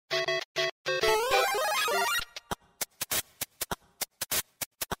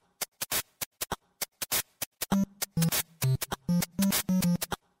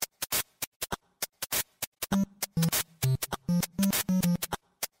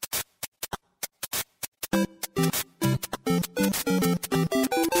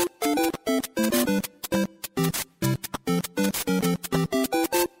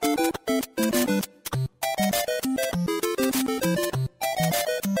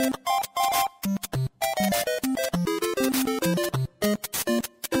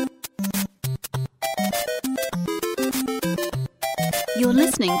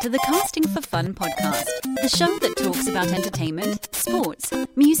listening to the Casting for Fun podcast, the show that talks about entertainment, sports,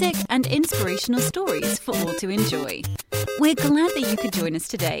 music, and inspirational stories for all to enjoy. We're glad that you could join us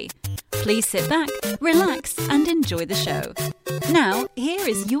today. Please sit back, relax, and enjoy the show. Now, here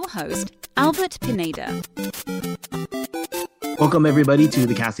is your host, Albert Pineda. Welcome, everybody, to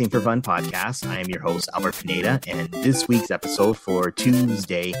the Casting for Fun podcast. I am your host, Albert Pineda, and this week's episode for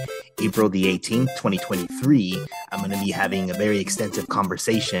Tuesday, April the 18th, 2023, I'm going to be having a very extensive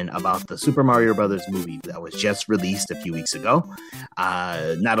conversation about the Super Mario Brothers movie that was just released a few weeks ago.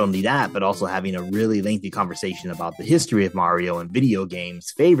 Not only that, but also having a really lengthy conversation about the history of Mario and video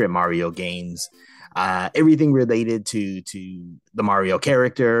games, favorite Mario games, everything related to the Mario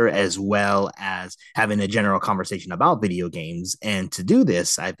character, as well as having a general conversation about video games. And to do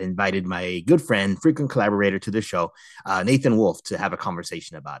this, I've invited my good friend, frequent collaborator to the show, Nathan Wolfe, to have a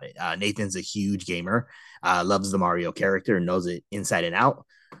conversation about it. Nathan's a huge gamer, loves the Mario character and knows it inside and out,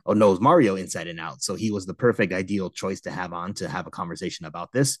 or knows Mario inside and out. So he was the perfect ideal choice to have on to have a conversation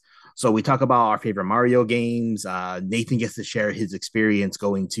about this. So we talk about our favorite Mario games. Nathan gets to share his experience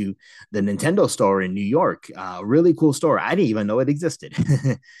going to the Nintendo store in New York. Really cool store. I didn't even know it existed.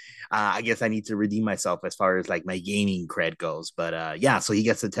 I guess I need to redeem myself as far as like my gaming cred goes. But yeah, so he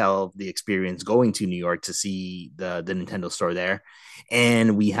gets to tell the experience going to New York to see the Nintendo store there.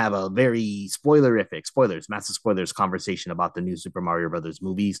 And we have a very massive spoilers conversation about the new Super Mario Brothers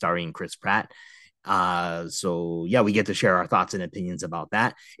movie starring Chris Pratt. So yeah, we get to share our thoughts and opinions about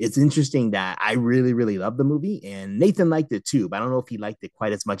that. It's interesting that I really love the movie, and Nathan liked it too, but I don't know if he liked it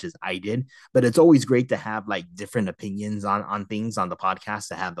quite as much as I did. But it's always great to have like different opinions on things on the podcast,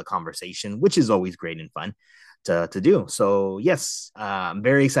 to have the conversation, which is always great and fun to do. So yes, I'm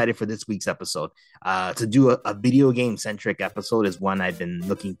very excited for this week's episode. To do a video game centric episode is one I've been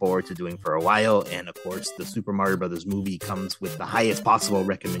looking forward to doing for a while. And of course, the Super Mario Brothers movie comes with the highest possible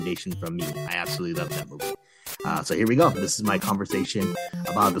recommendation from me. I absolutely love that movie. So here we go. This is my conversation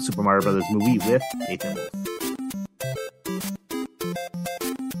about the Super Mario Brothers movie with Nathan Wolfe.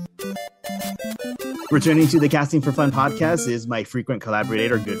 Returning to the Casting for Fun podcast is my frequent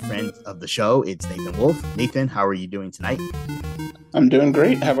collaborator, good friend of the show. It's Nathan Wolfe. Nathan, how are you doing tonight? I'm doing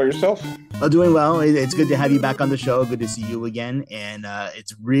great. How about yourself? Doing well. It's good to have you back on the show. Good to see you again. And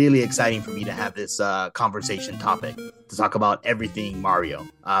it's really exciting for me to have this conversation topic to talk about everything Mario,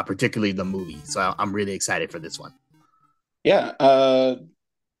 particularly the movie. So I'm really excited for this one. Yeah.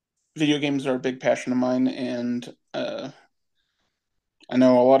 Video games are a big passion of mine, and I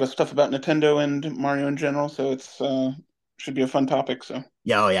know a lot of stuff about Nintendo and Mario in general, so it's should be a fun topic. So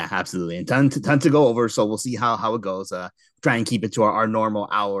yeah, absolutely, and ton to go over. So we'll see how it goes. Try and keep it to our normal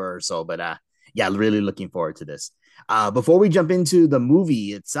hour or so, but yeah, really looking forward to this. Before we jump into the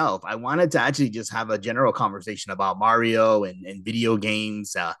movie itself, I wanted to actually just have a general conversation about Mario and video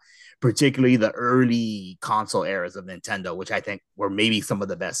games, particularly the early console eras of Nintendo, which I think were maybe some of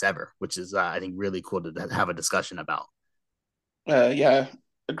the best ever, which is I think really cool to have a discussion about. Yeah,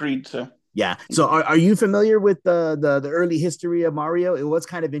 agreed. So yeah. So are you familiar with the early history of Mario? It was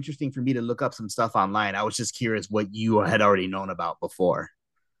kind of interesting for me to look up some stuff online. I was just curious what you had already known about before.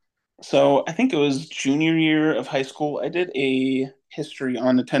 So I think it was junior year of high school. I did a history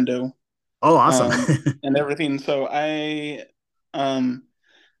on Nintendo. Oh, awesome. And everything. So yeah,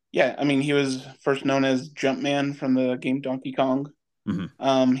 I mean, he was first known as Jumpman from the game Donkey Kong.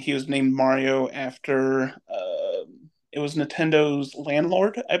 Mm-hmm. He was named Mario after it was Nintendo's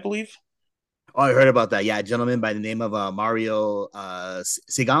landlord, I believe. Oh, I heard about that. Yeah, a gentleman by the name of Mario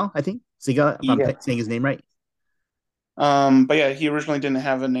Segal, I think. Segal, if I'm saying his name right. But yeah, he originally didn't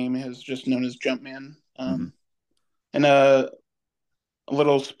have a name. He was just known as Jumpman. And a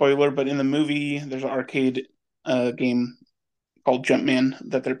little spoiler, but in the movie, there's an arcade game called Jumpman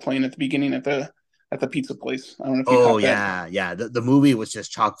that they're playing at the beginning at the pizza place. I don't know if you caught that. Yeah. The movie was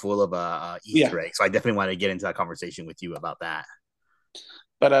just chock full of Easter eggs. So I definitely want to get into that conversation with you about that.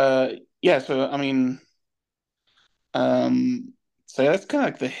 But yeah, so I mean, so that's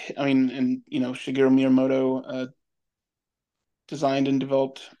kind of like and Shigeru Miyamoto designed and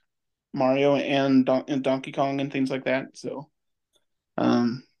developed Mario and Donkey Kong and things like that. So,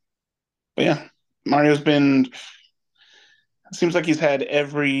 but yeah, Mario's been. It seems like he's had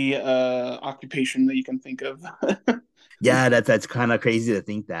every occupation that you can think of. Yeah, that's kind of crazy to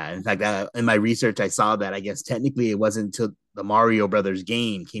think that. In fact, in my research, I saw that I guess technically it wasn't until the Mario Brothers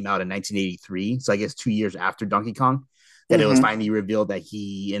game came out in 1983, so I guess 2 years after Donkey Kong, that it was finally revealed that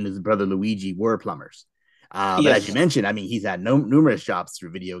he and his brother Luigi were plumbers. But as you mentioned, I mean, he's had numerous jobs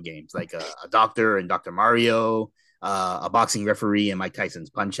through video games, like a doctor in Dr. Mario, a boxing referee in Mike Tyson's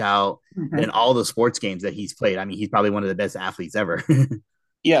Punch Out, and all the sports games that he's played. I mean, he's probably one of the best athletes ever.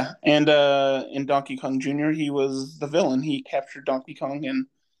 Yeah, and in Donkey Kong Jr., he was the villain. He captured Donkey Kong, and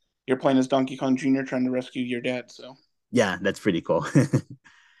you're playing as Donkey Kong Jr. trying to rescue your dad. So Yeah, that's pretty cool.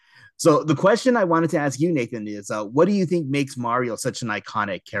 So the question I wanted to ask you, Nathan, is what do you think makes Mario such an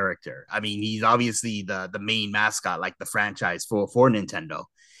iconic character? I mean, he's obviously the main mascot, like the franchise for Nintendo.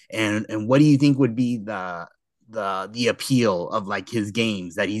 And what do you think would be the appeal of like his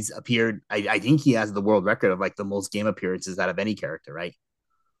games that he's appeared? I think he has the world record of like the most game appearances out of any character, right?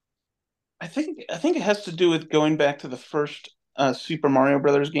 I think it has to do with going back to the first Super Mario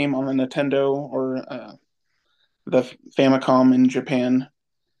Brothers game on the Nintendo or the Famicom in Japan,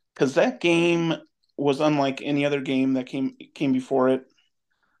 because that game was unlike any other game that came before it.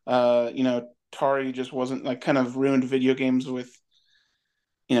 Atari just wasn't like kind of ruined video games with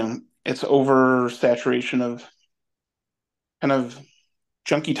its oversaturation of kind of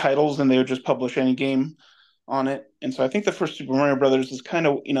junky titles, and they would just publish any game on it. And so I think the first Super Mario Brothers is kind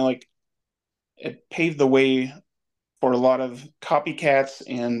of like it paved the way for a lot of copycats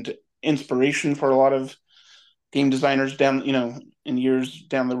and inspiration for a lot of game designers down in years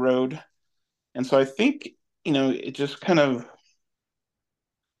down the road. And so I think it just kind of,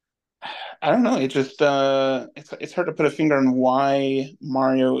 I don't know, it just it's hard to put a finger on why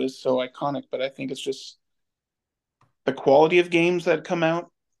Mario is so iconic, but I think it's just the quality of games that come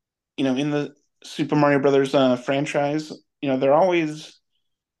out in the Super Mario Brothers franchise. They're always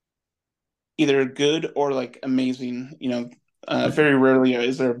either good or like amazing. Very rarely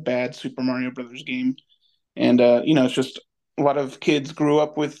is there a bad Super Mario Brothers game. And it's just a lot of kids grew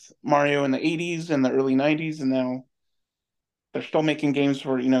up with Mario in the 80s and the early 90s, and now they're still making games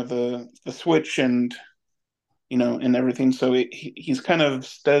for the Switch and and everything. So he's kind of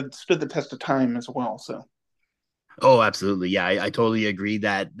stood the test of time as well. So Oh, absolutely. Yeah, I totally agree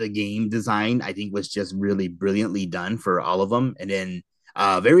that the game design I think was just really brilliantly done for all of them, and then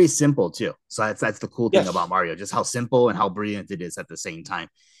very simple too. So that's the cool thing about yes, Mario, just how simple and how brilliant it is at the same time,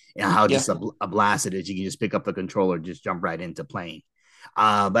 and how yeah, just a blast it is. You can just pick up the controller, just jump right into playing.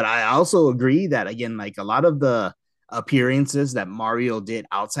 But I also agree that again, like a lot of the appearances that Mario did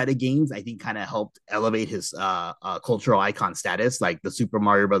outside of games, I think kind of helped elevate his cultural icon status, like the Super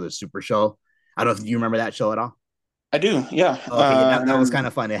Mario Brothers Super Show. I don't know if you remember that show at all. I do. Yeah, Okay, yeah, that was kind and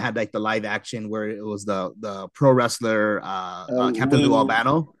of fun. It had like the live action where it was the pro wrestler Captain Lou Lou,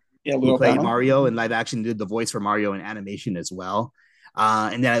 Albano yeah, Lou who played Albano. Mario in live action, did the voice for Mario in animation as well.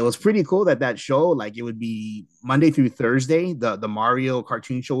 And then it was pretty cool that show, like it would be Monday through Thursday, the Mario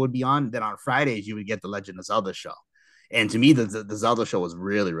cartoon show would be on. Then on Fridays you would get the Legend of Zelda show. And to me, the Zelda show was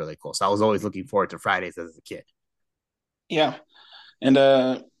really really cool. So I was always looking forward to Fridays as a kid. Yeah, and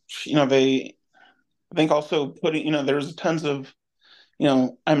they I think also putting there was tons of I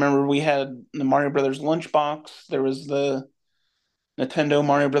remember we had the Mario Brothers lunchbox. There was the Nintendo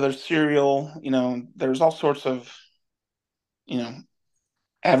Mario Brothers cereal. There's all sorts of you know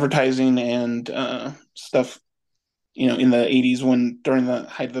advertising and stuff. In the '80s when during the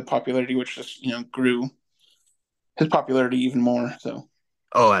height of the popularity, which just grew his popularity even more. So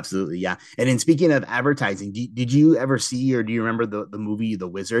Oh, absolutely, yeah. And then speaking of advertising, did you ever see or do you remember the movie The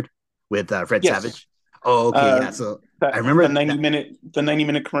Wizard with Fred yes, Savage? Oh, okay, uh, yeah. So I that remember that.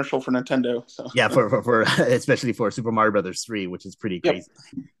 90-minute commercial for Nintendo. So Yeah, for especially for Super Mario Brothers 3, which is pretty yep, crazy.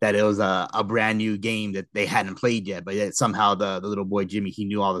 That it was a brand new game that they hadn't played yet, but yet somehow the little boy Jimmy he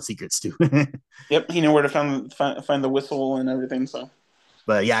knew all the secrets too. yep, he knew where to find the whistle and everything. So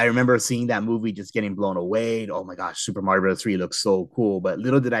But yeah, I remember seeing that movie just getting blown away. Oh my gosh, Super Mario Bros. 3 looks so cool. But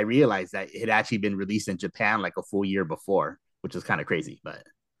little did I realize that it had actually been released in Japan like a full year before, which was kind of crazy. But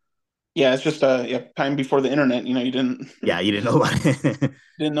yeah, it's just time before the internet. You didn't yeah, you didn't know about it.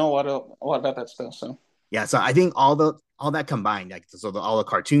 didn't know a lot about that stuff. So Yeah, so I think all that combined, like all the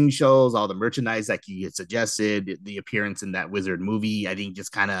cartoon shows, all the merchandise like you had suggested, the appearance in that Wizard movie, I think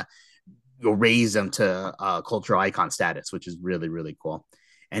just kind of raise them to cultural icon status, which is really really cool.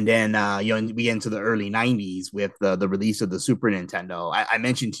 And then we get into the early '90s with the release of the Super Nintendo. I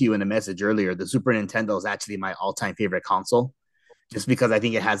mentioned to you in a message earlier, the Super Nintendo is actually my all time favorite console, just because I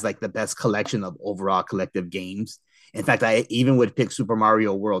think it has like the best collection of overall collective games. In fact, I even would pick Super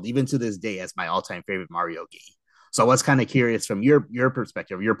Mario World, even to this day, as my all time favorite Mario game. So I was kind of curious from your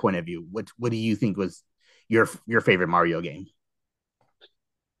perspective, your point of view. What do you think was your favorite Mario game?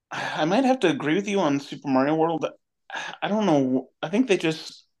 I might have to agree with you on Super Mario World. I don't know. I think they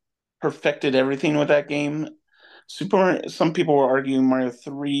just perfected everything with that game. Some people were arguing Mario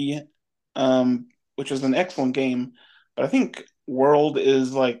 3, which is an excellent game, but I think World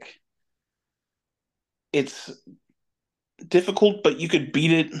is like it's difficult, but you could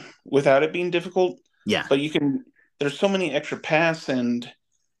beat it without it being difficult. Yeah, But there's so many extra paths and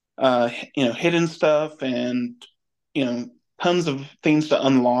hidden stuff and you know tons of things to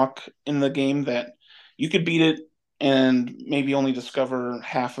unlock in the game that you could beat it and maybe only discover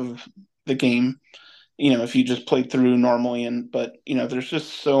half of the game. If you just played through normally, but there's just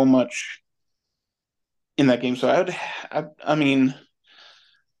so much in that game. So I mean,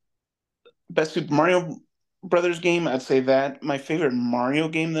 best Super Mario Brothers game, I'd say that. My favorite Mario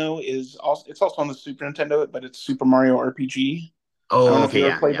game though is also it's also on the Super Nintendo, but it's Super Mario RPG. I don't Oh, know if okay, you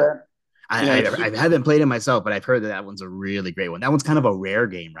ever yeah, played yeah. that. I It's I haven't played it myself, but I've heard that that one's a really great one. That one's kind of a rare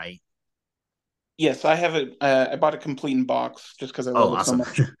game, right? yes, I have it. I bought a complete in box just because I Oh, love it so awesome.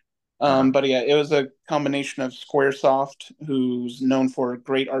 much. Uh-huh. But yeah, it was a combination of SquareSoft, who's known for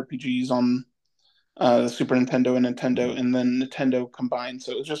great RPGs on the Super Nintendo and Nintendo, and then Nintendo combined.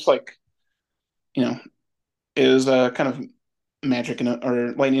 So it was just like you know, it was kind of magic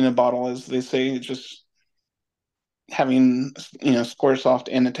or lightning in a bottle, as they say. It's just having SquareSoft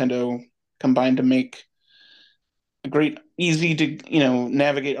and Nintendo combined to make a great, easy to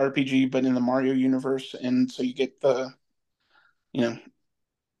navigate RPG, but in the Mario universe, and so you get you know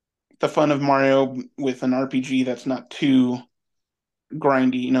the fun of Mario with an RPG that's not too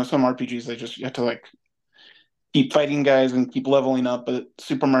grindy. Some RPGs they just you have to like keep fighting guys and keep leveling up, but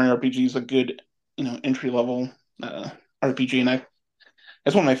Super Mario RPG is a good entry level uh, RPG, and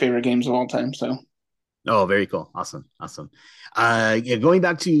it's one of my favorite games of all time. So Oh, very cool. Awesome. Awesome. Yeah, going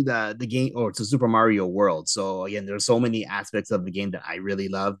back to the game or to Super Mario World. So again, there's so many aspects of the game that I really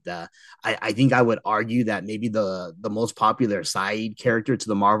loved. I think I would argue that maybe the most popular side character to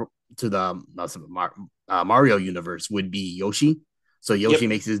the Mario universe would be Yoshi. So yep. Yoshi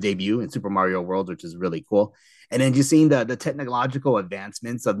makes his debut in Super Mario World, which is really cool. And then just seeing the technological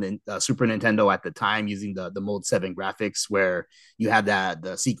advancements of the Super Nintendo at the time using the Mode 7 graphics, where you have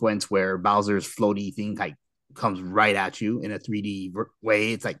the sequence where Bowser's floaty thing like comes right at you in a 3D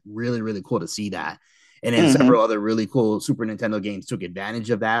way. It's like really, really cool to see that. And then Hmm. several other really cool Super Nintendo games took advantage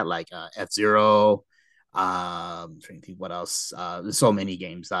of that, like F-Zero. Trying to think what else. There's so many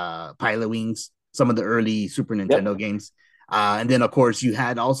games. Pilot Wings, some of the early Super Yep. Nintendo games. And then, of course, you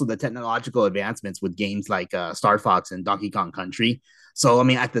had also the technological advancements with games like Star Fox and Donkey Kong Country. So, I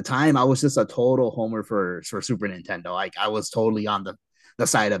mean, at the time, I was just a total homer for Super Nintendo. Like, I was totally on the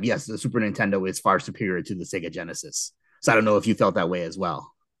side of, yes, the Super Nintendo is far superior to the Sega Genesis. So, I don't know if you felt that way as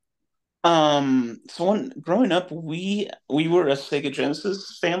well. So when growing up, we were a Sega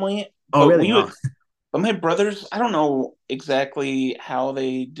Genesis family, Oh, but really? we Oh, would, but my brothers, I don't know exactly how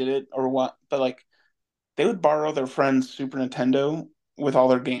they did it or what, but like they would borrow their friend's Super Nintendo with all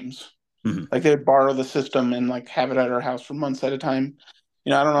their games. mm-hmm. Like they would borrow the system and like have it at our house for months at a time.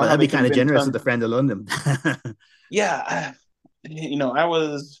 I don't know But how that'd they be kind of convinced generous of the them. friend to loan them. Yeah, I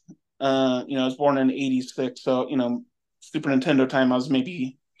was, I was born in '86, so Super Nintendo time, I was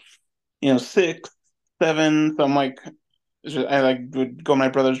maybe, six, seven. So I'm like, I like would go in my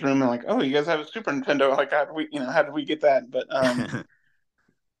brother's room and like, oh, you guys have a Super Nintendo? Like, how did we get that? But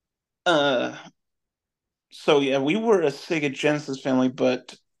uh, so yeah, we were a Sega Genesis family,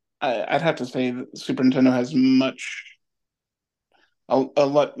 but I'd have to say that Super Nintendo has a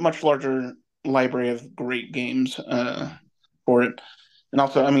lot much larger library of great games for it, and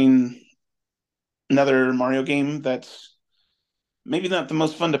also, I mean, another Mario game that's maybe not the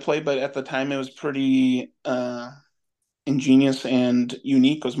most fun to play, but at the time it was pretty ingenious and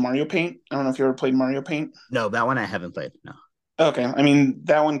unique was Mario Paint. I don't know if you ever played Mario Paint. No, that one I haven't played. No. Okay, I mean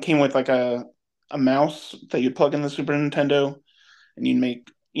that one came with like a mouse that you plug in the Super Nintendo, and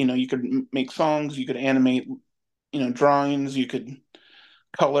you could make songs, you could animate, drawings, you could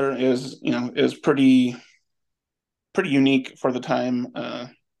color. It was pretty unique for the time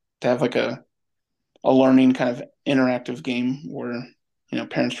to have like a learning kind of interactive game where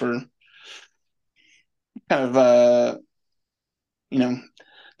parents were kind of you know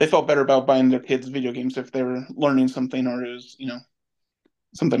they felt better about buying their kids video games if they were learning something or it was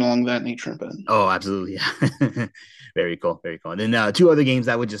something along that nature. But Oh, absolutely. Yeah. Very cool. Very cool. And then two other games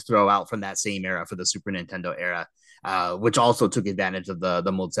I would just throw out from that same era for the Super Nintendo era, which also took advantage of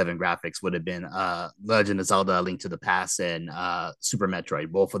the Mode 7 graphics, would have been Legend of Zelda: A Link to the Past and Super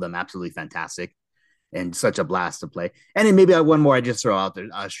Metroid. Both of them absolutely fantastic and such a blast to play. And then maybe one more I just throw out there,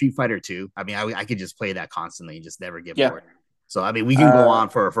 Street Fighter 2. I mean, I could just play that constantly and just never get yeah, bored. So, I mean, we can go uh, on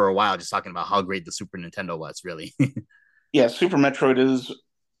for a while just talking about how great the Super Nintendo was, really. yeah, Super Metroid is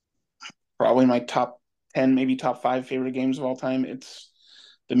probably my top 10, maybe top five favorite games of all time. It's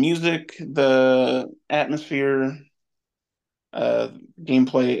the music, the atmosphere, uh,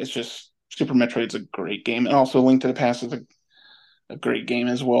 gameplay. It's just Super Metroid's a great game, and also Link to the Past is a great game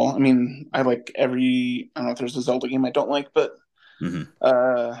as well. I mean, I don't know if there's a Zelda game I don't like, but Mm-hmm.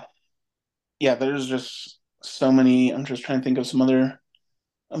 yeah, there's just so many. I'm just trying to think of some other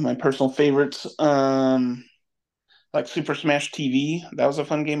of my personal favorites. Like Super Smash TV. That was a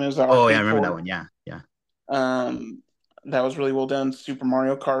fun game. It was an Oh yeah, I arcade remember that port. one. Yeah, yeah. Um, that was really well done. Super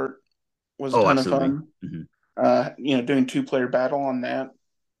Mario Kart was a Oh, ton of absolutely. fun. Hmm. Doing two-player battle on that.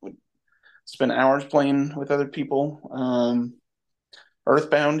 Would spend hours playing with other people.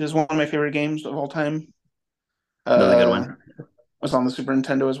 Earthbound is one of my favorite games of all time. Another good Uh, one. was on the Super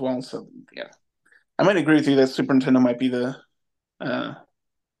Nintendo as well. So yeah, I might agree with you that Super Nintendo might be the. Uh,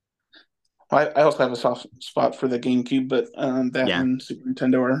 I also have a soft spot for the GameCube, but that Yeah. and Super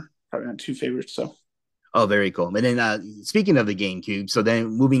Nintendo are probably my two favorites. So. Oh, very cool. And then speaking of the GameCube, so then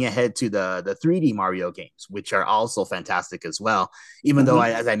moving ahead to the 3D Mario games, which are also fantastic as well. Even though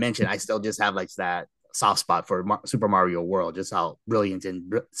Mhm. as I mentioned, I still just have like that soft spot for Super Mario World, just how brilliant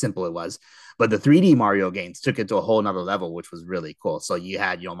and simple it was. But the 3D Mario games took it to a whole nother level, which was really cool. So you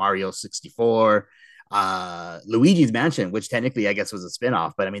had, Mario 64, Luigi's Mansion, which technically I guess was a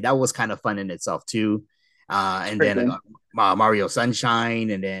spinoff, but I mean, that was kind of fun in itself too. And Great then game. Mario Sunshine,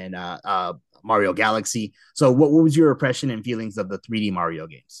 and then Mario Galaxy. So, what was your impression and feelings of the 3D Mario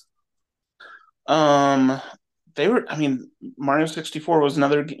games? Um, they were. I mean, Mario 64 was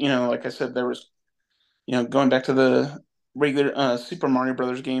another. Like I said, there was. Going back to the regular Super Mario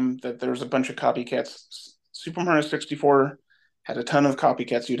Brothers game, that there was a bunch of copycats. Super Mario 64 had a ton of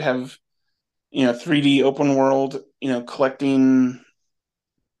copycats. You'd have 3D open world, collecting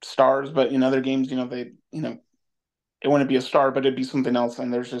stars, but in other games, it wouldn't be a star, but it'd be something else.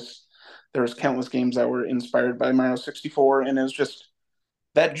 And there's countless games that were inspired by Mario 64, and it was just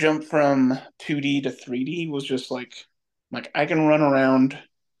that jump from 2D to 3D was just like I can run around,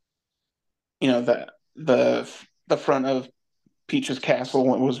 the front of Peach's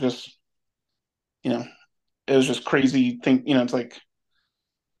castle. It was just, you know, it was just crazy thing, it's like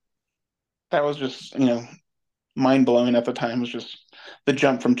that was just, mind blowing at the time. It was just the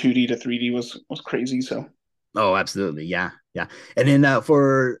jump from 2D to 3D was crazy. So Oh, absolutely. Yeah. Yeah. And then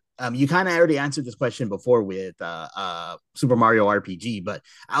for you kind of already answered this question before with Super Mario RPG, but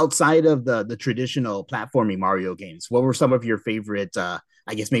outside of the traditional platforming Mario games, what were some of your favorite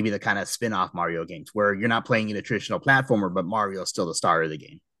I guess maybe the kind of spin-off Mario games where you're not playing in a traditional platformer, but Mario's still the star of the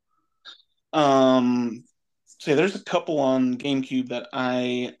game? um say there's a couple on GameCube that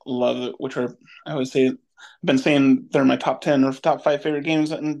I love, which are, I would say, I've been saying they're my top 10 or top 5 favorite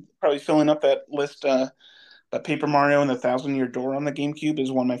games, and probably filling up that list. But Paper Mario and the Thousand Year Door on the GameCube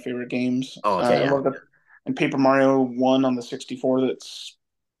is one of my favorite games. Oh, I okay, yeah. love that. And Paper Mario 1 on the 64, it's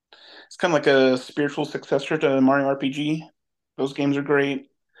kind of like a spiritual successor to Mario RPG. Those games are great.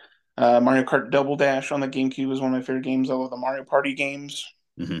 Mario Kart Double Dash on the GameCube is one of my favorite games. I love the Mario Party games.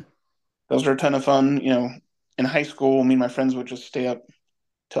 Hmm. Those are a ton of fun. In high school, me and my friends would just stay up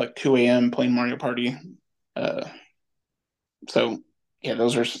till like 2 a.m. playing Mario Party. Uh, so yeah,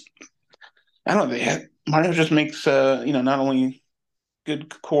 those are. I don't know. Mario just makes not only good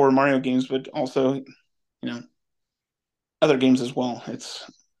core Mario games, but also other games as well.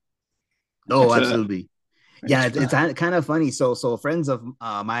 Oh, It's a absolutely. Yeah, it's it's kind of funny. So friends of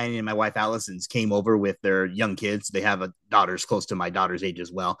mine and my wife Allison's came over with their young kids. They have a daughters close to my daughter's age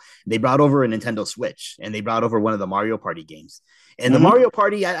as well. They brought over a Nintendo Switch and they brought over one of the Mario Party games. And the Mhm. Mario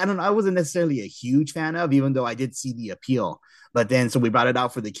Party, I don't know, I wasn't necessarily a huge fan of, even though I did see the appeal. But then so we brought it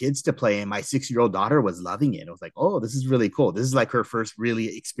out for the kids to play, and my 6-year old daughter was loving it. I was like, oh, this is really cool. This is like her first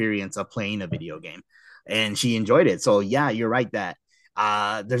really experience of playing a video game. And she enjoyed it. So yeah, you're right that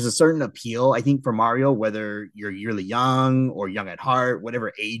there's a certain appeal, I think, for Mario, whether you're really young or young at heart,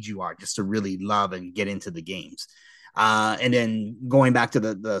 whatever age you are, just to really love and get into the games. And then going back to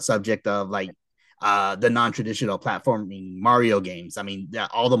the subject of like the non-traditional platforming Mario games, I mean,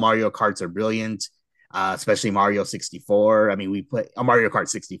 all the Mario Karts are brilliant, especially Mario 64. I mean, we play a Mario Kart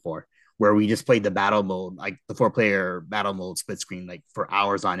 64 where we just played the battle mode, like the 4-player battle mode split screen, like for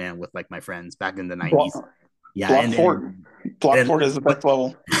hours on end with like my friends back in the 90s. Block, Yeah, Block Fort. Block and Fort is the but best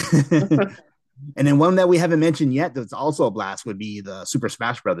level. and then one that we haven't mentioned yet that's also a blast would be the Super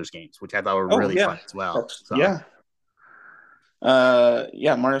Smash Brothers games, which I thought were Oh really yeah, fun as well. that's So yeah.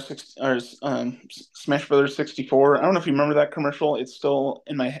 Yeah, Mario 6 or Smash Brothers 64. I don't know if you remember that commercial. It's still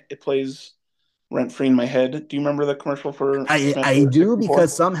in my it plays rent free in my head. Do you remember the commercial for Smash I Brothers do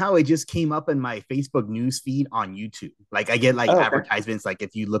because 64? somehow it just came up in my Facebook news feed on YouTube. Like I get like Oh, okay. advertisements, like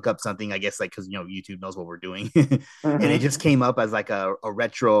if you look up something, I guess like because YouTube knows what we're doing, and it Hmm. just came up as like a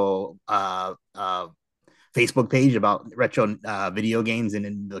retro Facebook page about retro video games, and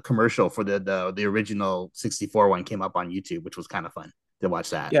then the commercial for the original 64 one came up on YouTube, which was kind of fun to watch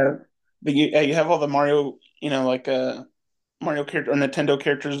that. Yeah, but you have all the Mario, like Mario character or Nintendo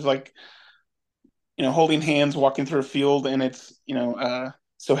characters, like holding hands, walking through a field, and it's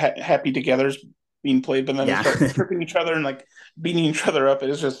so happy together's being played, but then they Yeah. start tripping each other and like beating each other up. It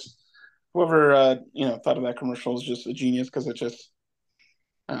is just whoever thought of that commercial is just a genius because it just.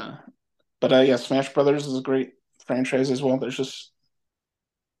 Uh, but yeah, Smash Brothers is a great franchise as well. There's just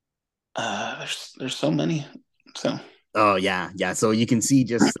there's so many. So Oh yeah, yeah. So you can see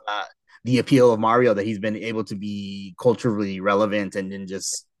just the appeal of Mario, that he's been able to be culturally relevant and then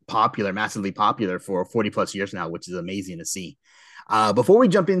just popular, massively popular for 40 plus years now, which is amazing to see. Before we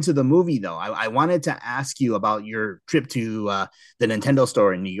jump into the movie, though, I wanted to ask you about your trip to the Nintendo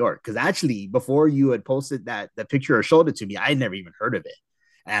store in New York. Because actually, before you had posted that picture or showed it to me, I had never even heard of it.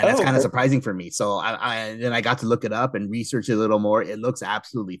 And that's oh, kind of okay. surprising for me. So then I got to look it up and research it a little more. It looks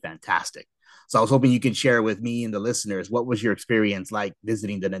absolutely fantastic. So I was hoping you could share with me and the listeners, what was your experience like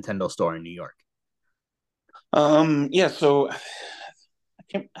visiting the Nintendo store in New York? Yeah, so I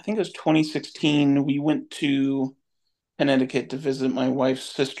think it was 2016. We went to Connecticut to visit my wife's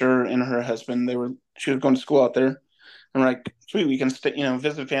sister and her husband. She was going to school out there. And we're like, sweet, we can stay,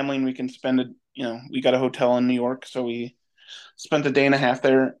 visit family and we can spend we got a hotel in New York, so we spent a day and a half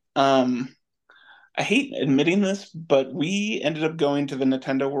there. I hate admitting this, but we ended up going to the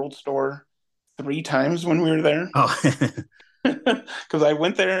Nintendo World Store 3 times when we were there. Oh, Because I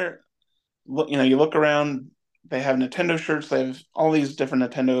went there, you look around, they have Nintendo shirts, they have all these different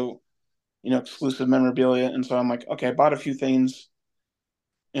Nintendo, exclusive memorabilia. And so I'm like, okay, I bought a few things,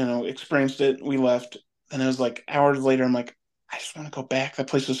 experienced it, we left. And it was like hours later, I'm like, I just want to go back. That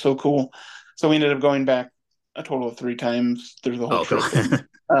place is so cool. So we ended up going back a total of 3 times through the whole oh, cool. trip.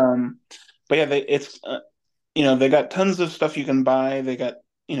 Um, but yeah, they got tons of stuff you can buy. They got,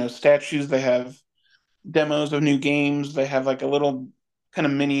 statues. They have demos of new games. They have like a little kind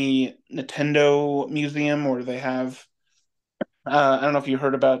of mini Nintendo museum where they have, I don't know if you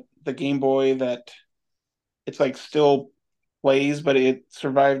heard about the Game Boy that it's like still plays, but it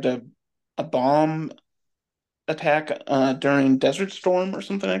survived a bomb attack during Desert Storm or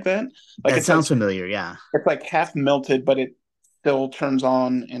something like that. Like That sounds familiar. Yeah. it's like half melted, but it still turns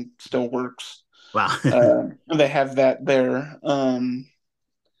on and still works. Wow. They have that there, and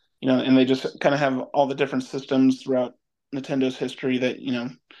they just kind of have all the different systems throughout Nintendo's history that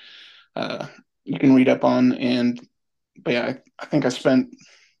uh, you can read up on. But yeah, I think I spent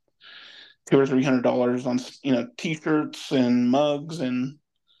 $200 or $300 on T-shirts and mugs and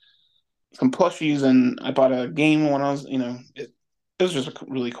some plushies, and I bought a game when I was it was just a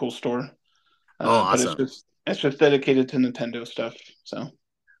really cool store. Oh, But awesome. it's just dedicated to Nintendo stuff. So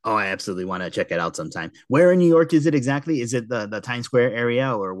Oh, I absolutely want to check it out sometime. Where in New York is it exactly? Is it the Times Square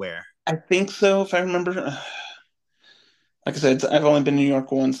area or where? I think so, if I remember. Like I said, I've only been to New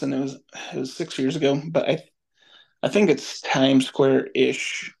York once, and it was 6 years ago. But I think it's Times Square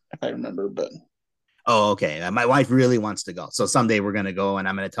ish, if I remember. But Oh, okay. My wife really wants to go. So someday we're going to go and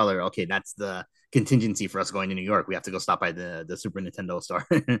I'm going to tell her, okay, that's the contingency for us going to New York. We have to go stop by the Super Nintendo store.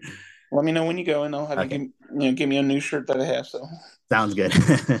 let me know when you go, and I'll have you Okay. give me a new shirt that I have. So Sounds good.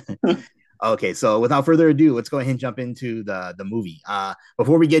 Okay, so without further ado, let's go ahead and jump into the movie.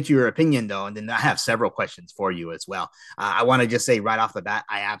 Before we get your opinion, though, and then I have several questions for you as well. I want to just say right off the bat,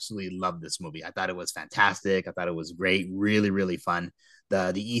 I absolutely love this movie. I thought it was fantastic. I thought it was great, really, really fun.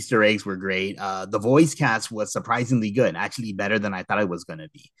 The Easter eggs were great. The voice cast was surprisingly good, actually better than I thought it was going to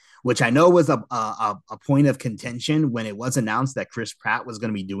be, which I know was a point of contention when it was announced that Chris Pratt was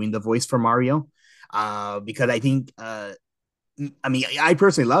going to be doing the voice for Mario. Because I think I mean, I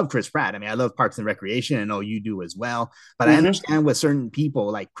personally love Chris Pratt. I mean, I love Parks and Recreation. I know you do as well. But I hmm understand with certain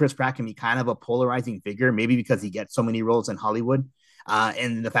people, like Chris Pratt can be kind of a polarizing figure, maybe because he gets so many roles in Hollywood,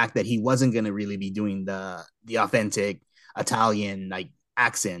 and the fact that he wasn't going to really be doing the authentic Italian like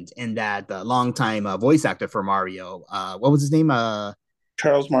accent, and that the longtime voice actor for Mario, what was his name?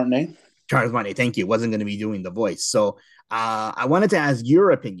 Charles Martinet. Charles Martinet, thank you, wasn't going to be doing the voice. So I wanted to ask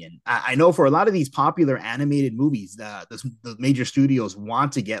your opinion. I know for a lot of these popular animated movies, the major studios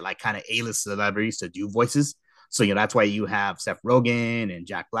want to get like kind of A-list celebrities to do voices. So that's why you have Seth Rogen and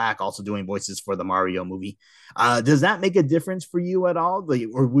Jack Black also doing voices for the Mario movie. Does that make a difference for you at all, like,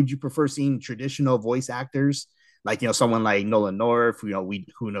 or would you prefer seeing traditional voice actors, like someone like Nolan North,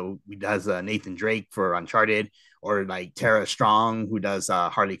 who does Nathan Drake for Uncharted, or like Tara Strong, who does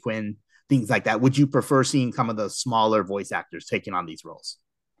Harley Quinn, things like that? Would you prefer seeing some of the smaller voice actors taking on these roles?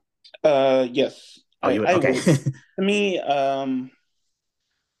 Yes, Oh, you would. I Okay. would. To me,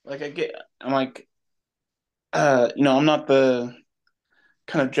 like I'm like, I'm not the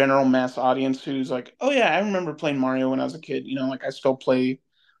kind of general mass audience who's like, oh yeah, I remember playing Mario when I was a kid. Like I still play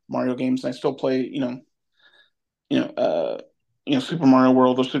Mario games and I still play, you know, Super Mario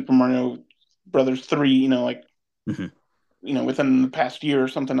World or Super Mario Brothers 3, like, Hmm. within the past year or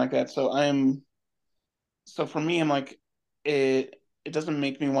something like that. So for me, I'm like, it doesn't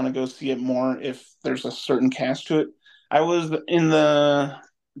make me want to go see it more if there's a certain cast to it. I was in the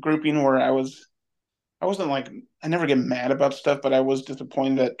grouping where I wasn't like, I never get mad about stuff, but I was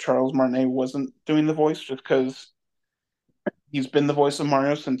disappointed that Charles Martinet wasn't doing the voice just because he's been the voice of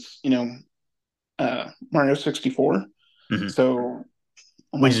Mario since, Mario 64. Hmm. So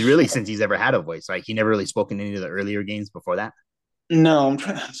I'm Which like, is really since he's ever had a voice. Like he never really spoken in any of the earlier games before that. no,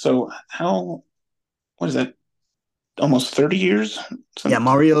 so what is that? Almost 30 years? Yeah, Since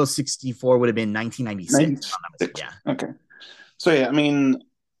Mario 64 would have been 1996. If I'm not mistaken. 96. Yeah. Okay. So yeah, I mean,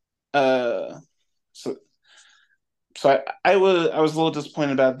 uh, so I was a little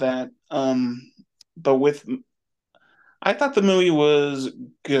disappointed about that. But I thought the movie was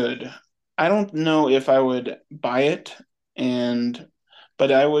good. I don't know if I would buy it, and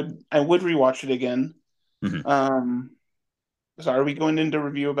but I would rewatch it again. Hmm. Um, so are we going into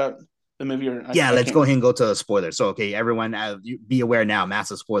review about the movie, or Yeah, I let's can't? go ahead and go to spoilers. So, okay, everyone, be aware now,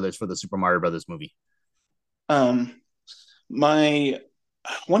 massive spoilers for the Super Mario Brothers movie. Um, my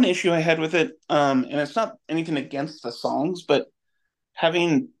one issue I had with it, and it's not anything against the songs, but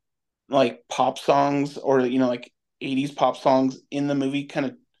having like pop songs or like 80s pop songs in the movie kind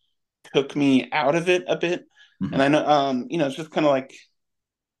of took me out of it a bit. Hmm. And I know it's just kind of like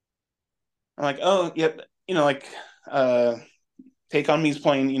I'm like, oh yep, like uh Take On Me's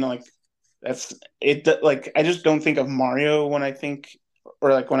playing, like that's it, like I just don't think of Mario when I think,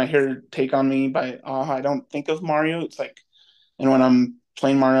 or like when I hear Take On Me by I don't think of Mario. It's like, and when I'm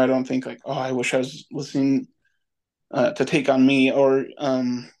playing Mario, I don't think like, oh, I wish I was listening to Take On Me, or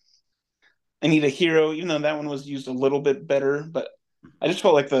I Need a Hero, even though that one was used a little bit better. But I just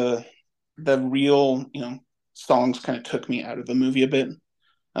felt like the real, songs kind of took me out of the movie a bit,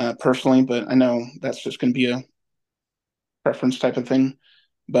 personally. But I know that's just going to be a preference type of thing.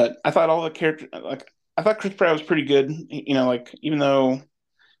 But I thought all the character, like I thought Chris Pratt was pretty good. Like even though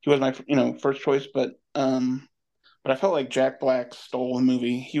he was my first choice, but I felt like Jack Black stole the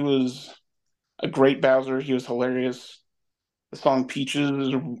movie. He was a great Bowser. He was hilarious. The song Peaches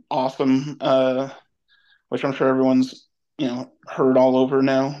is awesome, which I'm sure everyone's heard all over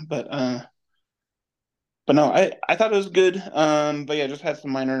now. But no, I thought it was good. But yeah, just had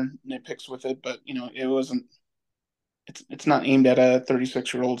some minor nitpicks with it. But it wasn't. It's not aimed at a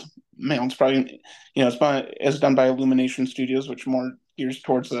 36-year-old male. It's probably it's done by Illumination Studios, which more gears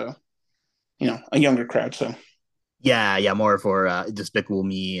towards a younger crowd. So Yeah, yeah, more for Despicable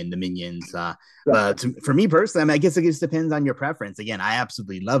Me and the Minions. yeah, For me personally, I mean, I guess it just depends on your preference. Again, I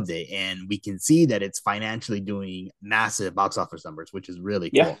absolutely loved it, and we can see that it's financially doing massive box office numbers, which is really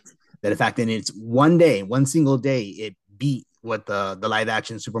yeah. cool. That in fact, in its one day, one single day, it beat what the live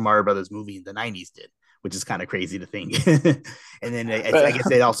action Super Mario Brothers movie in the '90s did, which is kind of crazy to think. And then I guess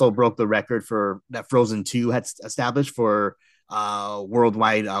it also broke the record for that Frozen 2 had established for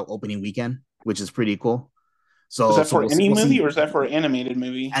worldwide opening weekend, which is pretty cool. Was So that so for we'll any we'll movie see or is that for an animated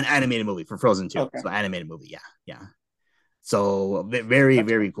movie? an animated movie for Frozen 2. Okay, So animated movie, yeah, yeah. So very that's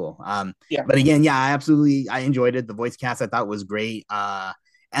very cool. cool. Yeah, But again, yeah, I enjoyed it. The voice cast I thought was great.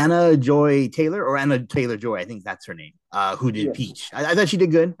 Anna Joy Taylor or Anna Taylor Joy, I think that's her name. Who did yes, Peach? I thought she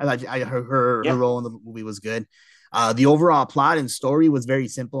did good. I thought her yeah. role in the movie was good. The overall plot and story was very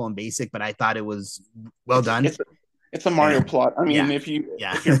simple and basic, but I thought it was well It's done. it's it's a Mario And plot. I yeah, mean,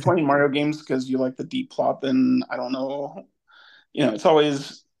 yeah. if you're playing Mario games because you like the deep plot, then I don't know. It's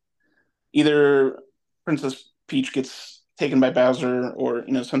always either Princess Peach gets taken by Bowser, or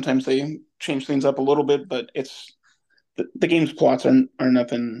sometimes they change things up a little bit, but it's the game's plots are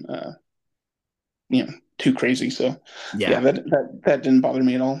nothing too crazy. So yeah, Yeah. that didn't bother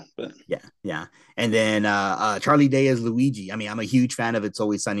me at all. But Yeah, yeah. And then Charlie Day as Luigi. I mean, I'm a huge fan of It's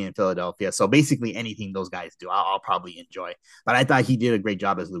Always Sunny in Philadelphia. So basically anything those guys do, I'll probably enjoy. But I thought he did a great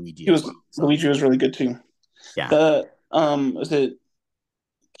job as Luigi he as was well. So Luigi was really good too. yeah. The was it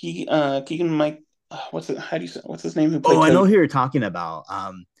Keegan Mike? What's it? How do you say? What's his name? Who Oh, played I know Toad? who you're talking about.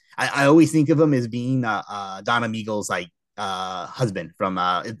 I always think of him as being Don Amigos like husband from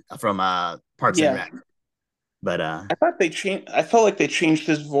Parks and Yeah, Rec. But I thought they changed. I felt like they changed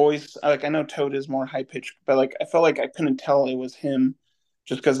his voice. Like I know Toad is more high pitched, but like I felt like I couldn't tell it was him,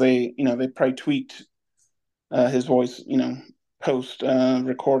 just because they probably tweaked his voice, post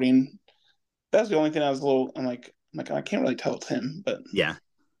recording. That's the only thing I was a little. I'm like I can't really tell it's him, but yeah.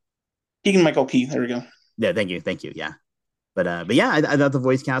 Keegan Michael Key. There we go. Yeah, thank you. Yeah. But yeah, I thought the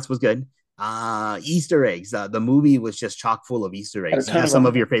voice cast was good. Easter eggs. The movie was just chock full of Easter Had a eggs. Do you ton have of some them.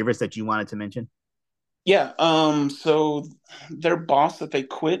 of your favorites that you wanted to mention? Yeah. So their boss that they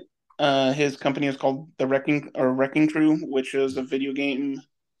quit. His company is called the Wrecking Crew, which is a video game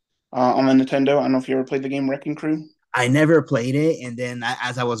on the Nintendo. I don't know if you ever played the game Wrecking Crew. I never played it, and then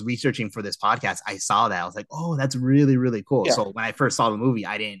as I was researching for this podcast, I saw that. I was like, "Oh, that's really really cool." Yeah. So when I first saw the movie,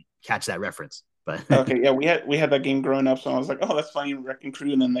 I didn't catch that reference, but Okay. Yeah, we had that game growing up, so I was like, oh, that's funny, Wrecking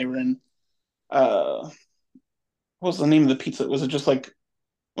Crew. And then they were in what was the name of the pizza? Was it just like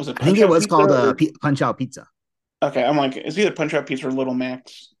was it I think Punch it Out was Pizza called or Punch Out Pizza. okay? I'm like, it's either Punch Out Pizza or Little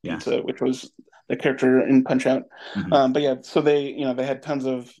Max Yeah. Pizza, which was the character in Punch Out. Hmm. But yeah, so they had tons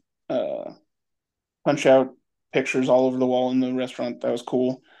of Punch Out pictures all over the wall in the restaurant. That was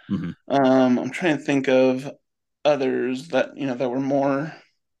cool. Hmm. I'm trying to think of others that that were more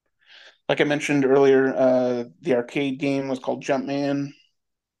like I mentioned earlier. The arcade game was called Jumpman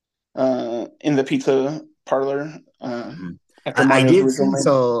in the pizza parlor Hmm. after I Mario's did original see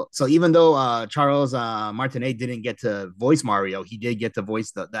name. so even though Charles Martinet didn't get to voice Mario, he did get to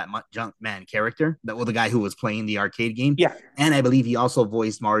voice that Junkman character, that was the guy who was playing the arcade game, Yeah. and I believe he also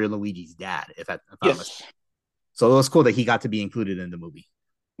voiced Mario Luigi's dad, if I'm mistaken. Yes. So it was cool that he got to be included in the movie.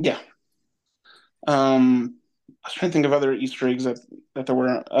 Yeah. I was trying to think of other Easter eggs that there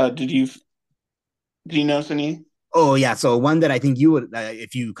were. Did you notice any? Oh yeah, so one that I think you would,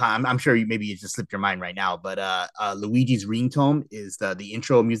 if you, I'm sure you maybe it just slipped your mind right now, but Luigi's ringtone is the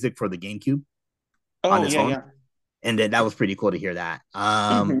intro music for the GameCube on Oh his yeah, phone, yeah. and then that was pretty cool to hear that.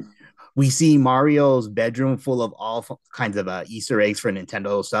 Hmm. We see Mario's bedroom full of all kinds of Easter eggs for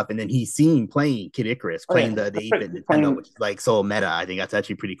Nintendo stuff, and then he's seen playing Kid Icarus, Oh yeah, playing the that's right. 8-bit He's Nintendo, playing. which is like so meta. I think that's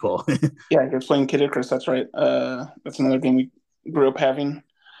actually pretty cool. Yeah, he was playing Kid Icarus. That's right. That's another game we grew up having.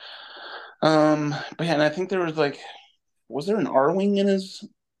 But yeah, and I think there was like, was there an R wing in his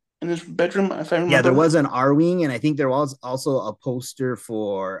bedroom, if I Yeah, there remember? was an R Wing, and I think there was also a poster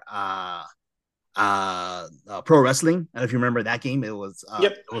for pro wrestling. I don't know if you remember that game. Yep.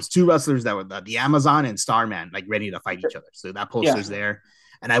 It was two wrestlers that were the Amazon and Starman, like ready to fight each other. So that Yeah. poster's there,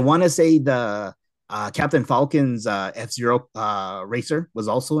 and I want to say the Captain Falcon's F-Zero racer was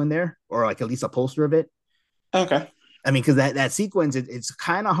also in there, or like at least a poster of it. Okay. I mean, because that sequence, it's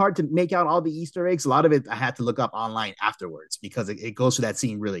kind of hard to make out all the Easter eggs. A lot of it I had to look up online afterwards because it goes through that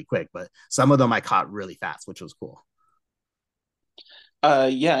scene really quick. But some of them I caught really fast, which was cool.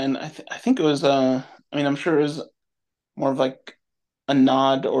 Yeah, and I think it was I mean I'm sure it was more of like a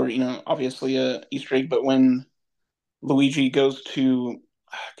nod or obviously a Easter egg, but when Luigi goes to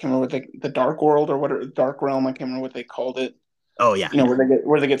I can't remember what the Dark World or what Dark Realm, I can't remember what they called it. Oh yeah, yeah.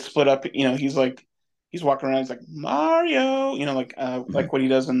 Where they get split up, he's like he's walking around, he's like Mario, Mhm. like what he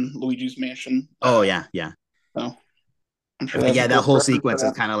does in Luigi's Mansion. Oh yeah, yeah. So I'm sure But that's a yeah, that cool whole reference for sequence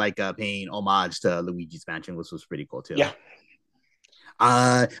is that. kind of like paying homage to Luigi's Mansion, which was pretty cool too. Yeah.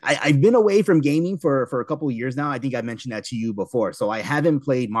 I've been away from gaming for a couple of years now. I think I mentioned that to you before. So I haven't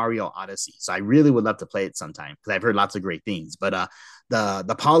played Mario Odyssey. So I really would love to play it sometime because I've heard lots of great things. But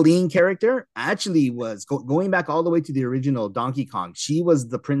the Pauline character actually was going back all the way to the original Donkey Kong. She was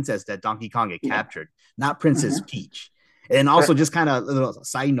the princess that Donkey Kong had Yeah. captured, not Princess Hmm. Peach. And also, Correct. just kind of a little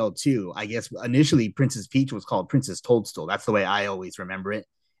side note too. I guess initially Princess Peach was called Princess Toadstool. That's the way I always remember it.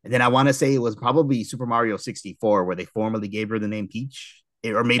 And then I want to say it was probably Super Mario 64 where they formally gave her the name Peach.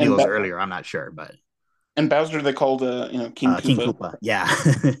 Or maybe it And was earlier. I'm not sure, but Bowser they called King King Koopa. Koopa, yeah.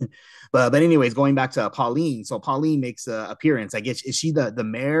 But anyways, going back to Pauline. So Pauline makes an appearance. I guess is she the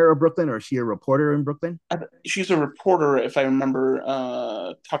mayor of Brooklyn or is she a reporter in Brooklyn? She's a reporter, if I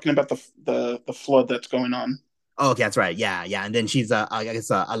remember, talking about the flood that's going on. Oh, okay, that's right. Yeah, yeah. And then she's I guess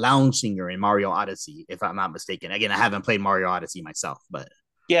a lounge singer in Mario Odyssey, if I'm not mistaken. Again, I haven't played Mario Odyssey myself, but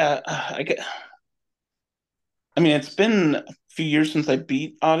Yeah, I mean, it's been a few years since I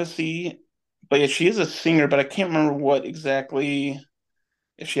beat Odyssey, but yeah, she is a singer, but I can't remember what exactly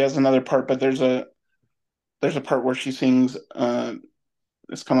if she has another part. But there's a part where she sings.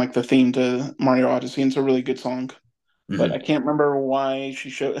 It's kind of like the theme to Mario Odyssey, and it's a really good song. But mhm. I can't remember why she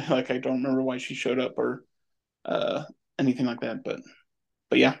showed. Like, I don't remember why she showed up or uh, anything like that. But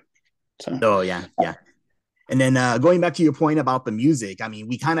yeah, so Oh yeah, yeah. And then going back to your point about the music, I mean,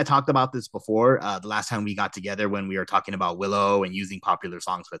 we kind of talked about this before the last time we got together when we were talking about Willow and using popular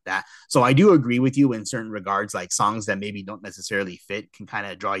songs with that. So I do agree with you in certain regards, like songs that maybe don't necessarily fit can kind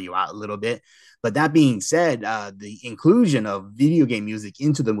of draw you out a little bit. But that being said, the inclusion of video game music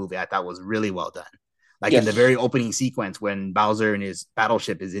into the movie I thought was really well done. Like in the yes, very opening sequence when Bowser and his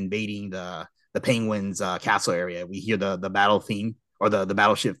battleship is invading the Penguins castle area, we hear the battle theme or the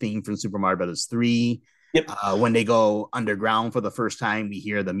battleship theme from Super Mario Brothers 3. yep, When they go underground for the first time, we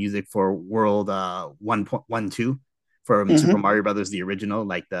hear the music for World 1.12 from Super hmm, Mario Brothers, the original.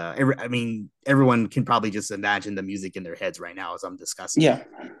 I mean, everyone can probably just imagine the music in their heads right now as I'm discussing it. yeah,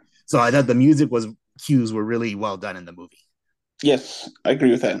 So I thought the music was cues were really well done in the movie. Yes, I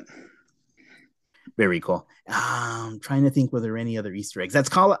agree with that. Very cool. Trying to think were there any other Easter eggs. That's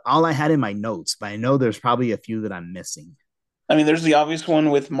all I had in my notes, but I know there's probably a few that I'm missing. I mean, there's the obvious one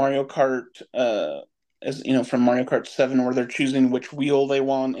with Mario Kart, as you know, from Mario Kart 7, where they're choosing which wheel they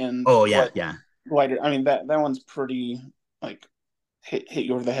want and Oh yeah, what yeah. glider. I mean, that one's pretty like hit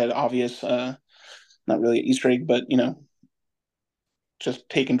you over the head, obvious. Not really an Easter egg, but just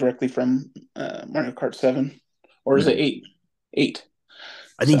taken directly from Mario Kart 7, or is it Mhm. 8? 8.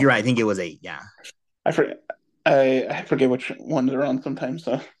 I think So you're right. I think it was eight. Yeah. I forget. I forget which one they're on sometimes.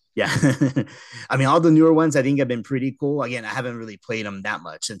 So Yeah. I mean, all the newer ones I think have been pretty cool. Again, I haven't really played them that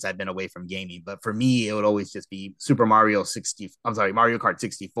much since I've been away from gaming, but for me, it would always just be Super Mario 60. I'm sorry, Mario Kart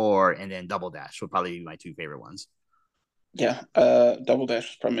 64 and then Double Dash would probably be my two favorite ones. yeah, Double Dash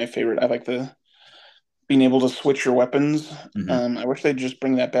is probably my favorite. I like the being able to switch your weapons. Mm-hmm. I wish they'd just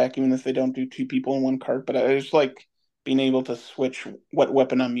bring that back, even if they don't do two people in one cart. But I just like being able to switch what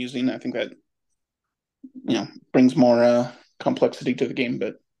weapon I'm using. I think that brings more complexity to the game.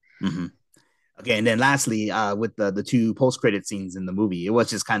 But Mm-hmm. Okay, and then lastly, with the two post credit scenes in the movie, it was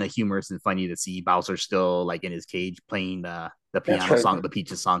just kind of humorous and funny to see Bowser still like in his cage playing the that's piano right. song, the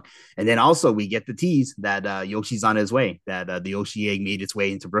Peaches song, and then also we get the tease that Yoshi's on his way, that the Yoshi egg made its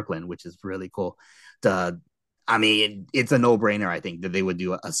way into Brooklyn, which is really cool. The I mean, it's a no brainer. I think that they would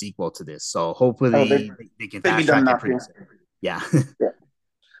do a sequel to this, so Oh, hopefully they can they'd be fast dumb track it, not to. produce it. Yeah. Yeah.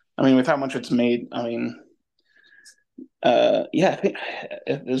 I mean, with how much it's made, I mean, yeah, I think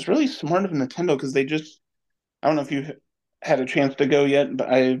it was really smart of Nintendo because they just, I don't know if you've had a chance to go yet, but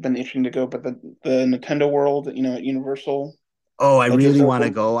I've been itching to go. But the Nintendo World, at Universal, Oh, I that just really want to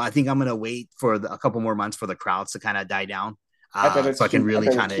opened. go. I think I'm gonna wait for a couple more months for the crowds to kind of die down, so I can I really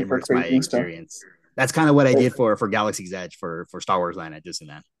bet kind it's of super immerse my crazy. So, experience. That's kind of what I did for Galaxy's Edge for Star Wars Land at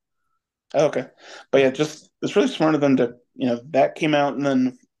Disneyland. oh, okay, but Yeah. yeah, just it's really smart of them to, that came out, and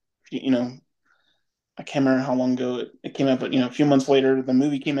then, you know, I can't remember how long ago it came out, but a few months later the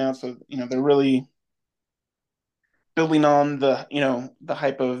movie came out, so they're really building on the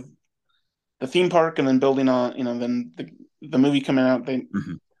hype of the theme park, and then building on then the movie coming out.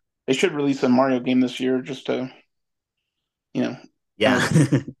 Mhm. They should release a Mario game this year just to you know kind Yeah.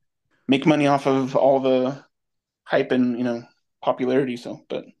 of make money off of all the hype and popularity. So,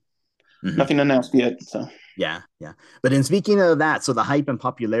 but Mhm. nothing announced yet. So, Yeah, yeah. But then speaking of that, so the hype and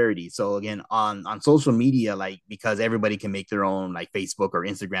popularity. So again, on social media, like because everybody can make their own like Facebook or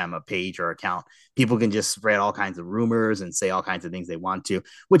Instagram a page or account, people can just spread all kinds of rumors and say all kinds of things they want to,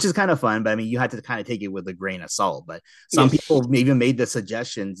 which is kind of fun. But I mean, you have to kind of take it with a grain of salt. But some yes. people even made the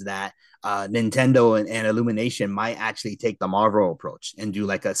suggestions that Nintendo and Illumination might actually take the Marvel approach and do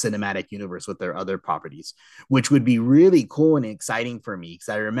like a cinematic universe with their other properties, which would be really cool and exciting for me. Because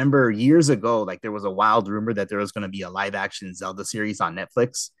I remember years ago, like there was a wild rumor that there was going to be a live action Zelda series on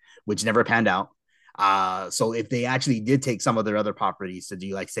Netflix, which never panned out. So if they actually did take some of their other properties to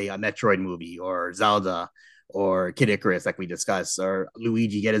do like say a Metroid movie or Zelda or Kid Icarus, like we discussed, or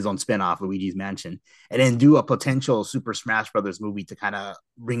Luigi get his own spinoff, Luigi's Mansion, and then do a potential Super Smash Brothers movie to kind of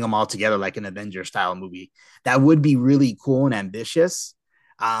bring them all together like an Avenger style movie. That would be really cool and ambitious.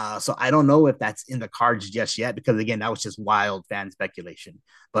 So I don't know if that's in the cards just yet because again, that was just wild fan speculation.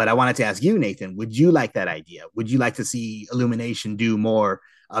 But I wanted to ask you, Nathan, would you like that idea? Would you like to see Illumination do more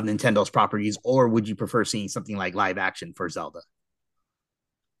of Nintendo's properties, or would you prefer seeing something like live action for Zelda?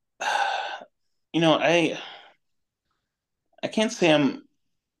 you know, I I can't say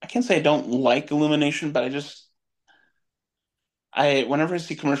I can't say I don't like Illumination, but I whenever I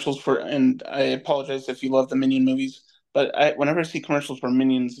see commercials for, and I apologize if you love the Minion movies, but whenever I see commercials for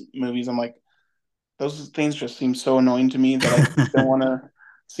Minions movies, I'm like, those things just seem so annoying to me that I don't want to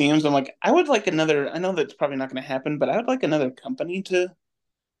see them. So I'm like, I would like another. I know that's probably not going to happen, but I would like another company to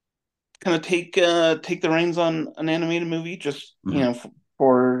kind of take the reins on an animated movie, just Mm-hmm.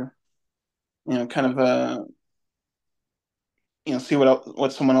 for kind of see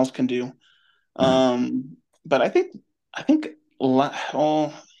what someone else can do. Mm-hmm. But I think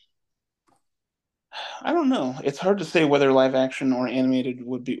well, I don't know. It's hard to say whether live action or animated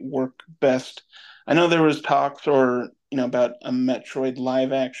would be work best. I know there was talks or about a Metroid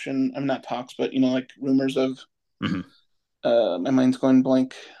live action. I'm not talks, but like rumors of. Mm-hmm. My mind's going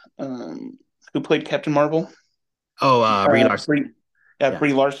blank. Um, who played Captain Marvel? Oh, Brie Larson. Brie, yeah, Yeah,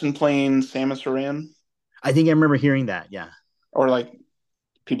 Brie Larson playing Samus Aran, I think I remember hearing that. Yeah. or like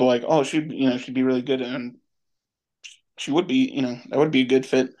people like, oh, she'd be really good, and she would be, that would be a good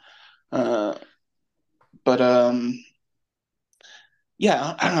fit. Uh, but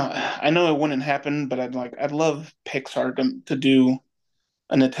yeah, I don't know. I know it wouldn't happen, but I'd love Pixar to do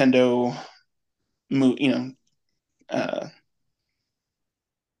a Nintendo movie, uh,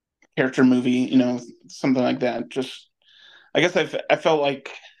 character movie, something like that. Just I guess I felt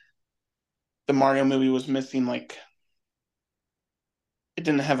like the Mario movie was missing like it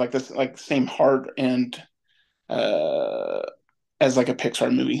didn't have like this like same heart and uh as like a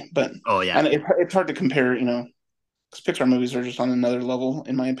Pixar movie, but Oh yeah, and yeah. it's hard to compare, because Pixar movies are just on another level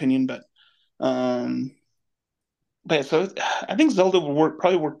in my opinion. Um, but yeah, so I think Zelda would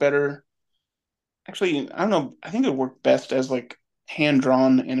probably work better. Actually, I don't know. I think it would work best as like hand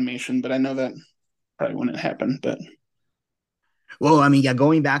drawn animation, but I know that probably wouldn't happen. But Well, I mean, yeah,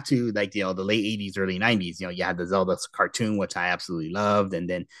 going back to like the late '80s, early '90s, you had the Zelda cartoon, which I absolutely loved, and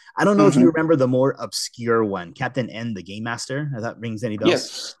then I don't know if you mhm. remember the more obscure one, Captain N, the Game Master. If that rings any bells?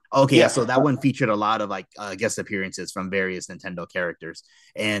 Yes, Okay, yeah. yeah, So that one featured a lot of like guest appearances from various Nintendo characters,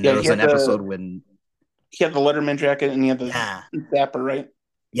 and yeah. there was an episode when, He had the Letterman jacket and he had the yeah, Zapper, right?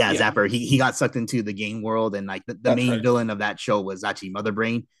 yeah, Yeah, Zapper. He got sucked into the game world, and like the that's main right. villain of that show was actually Mother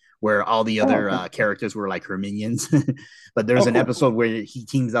Brain, where all the Oh, other okay. characters were like her minions. But there's Oh, an cool. episode where he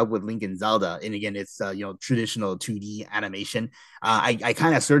teams up with Link and Zelda, and again, it's traditional 2D animation. I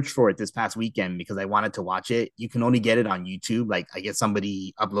kind of searched for it this past weekend because I wanted to watch it. You can only get it on YouTube. Like I guess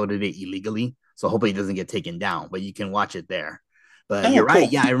somebody uploaded it illegally, so hopefully it doesn't get taken down. But you can watch it there. But Oh, you're right.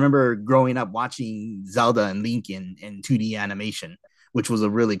 cool. Yeah, I remember growing up watching Zelda and Link in 2D animation, which was a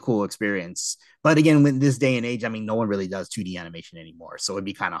really cool experience. But again, with this day and age, I mean, no one really does 2D animation anymore, so it'd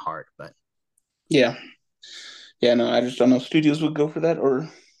be kind of hard. But Yeah, yeah. No, I just don't know if studios would go for that,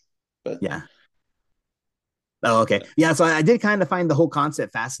 but yeah. Oh, okay. Yeah, so I did kind of find the whole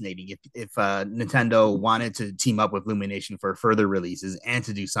concept fascinating. If Nintendo wanted to team up with Illumination for further releases and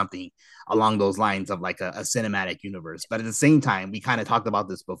to do something along those lines of like a cinematic universe, but at the same time, we kind of talked about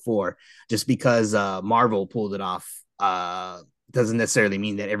this before. Just because Marvel pulled it off doesn't necessarily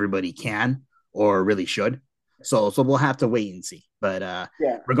mean that everybody can or really should. So we'll have to wait and see. But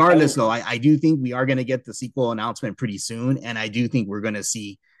yeah, regardless, though, I do think we are going to get the sequel announcement pretty soon, and I do think we're going to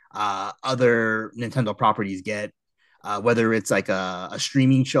see other Nintendo properties get, whether it's like a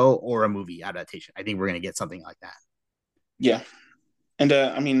streaming show or a movie adaptation. I think we're going to get something like that. yeah. And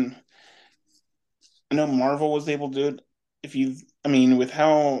I mean, I know Marvel was able to do it. I mean, with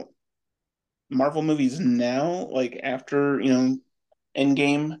how Marvel movies now, like after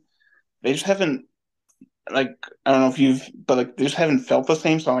Endgame, they just haven't like I don't know if but like they just haven't felt the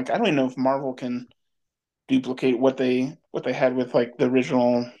same. So I'm like, I don't even know if Marvel can duplicate what they had with like the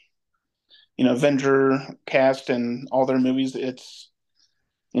original, Avenger cast and all their movies. It's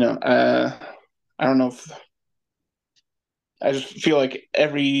you know, I don't know if I just feel like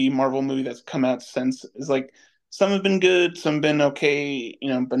every Marvel movie that's come out since is like some have been good, some have been okay,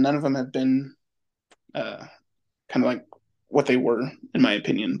 but none of them have been uh, kind of like what they were, in my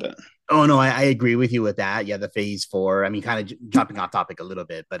opinion. But Oh no, I agree with you with that. Yeah, the Phase Four. I mean, kind of jumping off topic a little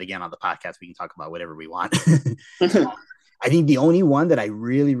bit, but again, on the podcast, we can talk about whatever we want. So I think the only one that I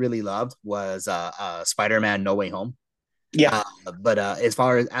really, really loved was Spider-Man: No Way Home. yeah, Uh, but as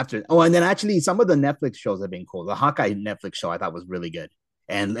far as after, and then actually some of the Netflix shows have been cool. The Hawkeye Netflix show I thought was really good,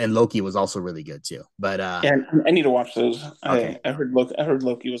 and Loki was also really good too. But yeah, I need to watch those. okay, I heard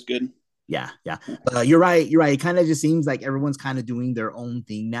Loki was good. yeah, yeah. But you're right. You're right. It kind of just seems like everyone's kind of doing their own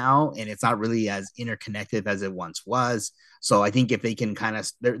thing now, and it's not really as interconnected as it once was. So I think if they can kind of,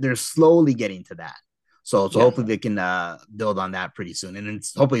 they're slowly getting to that. So Yeah, hopefully they can build on that pretty soon, and then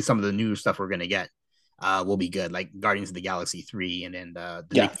hopefully some of the new stuff we're gonna get will be good, like Guardians of the Galaxy 3, and then the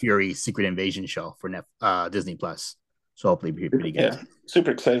yeah, Nick Fury Secret Invasion show for Disney Plus. So hopefully be pretty good. yeah.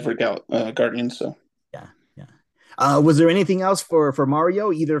 Super excited for Guardians. So Yeah, yeah. Was there anything else for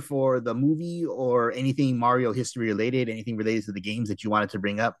Mario, either for the movie or anything Mario history related, anything related to the games that you wanted to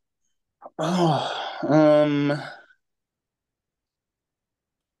bring up? oh,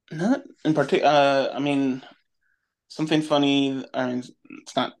 not in particular. I mean, something funny. I mean,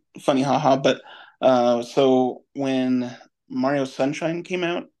 it's not funny, haha. But so when Mario Sunshine came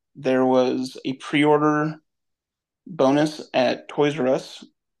out, there was a pre-order bonus at Toys R Us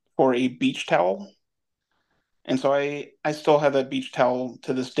for a beach towel, and so I still have that beach towel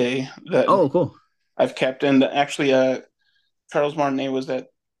to this day that Oh, cool. I've kept. And actually, Charles Martinet was at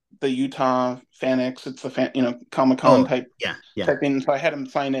the Utah FanX. It's the Comic Con Oh, type yeah, yeah. type thing. So I had him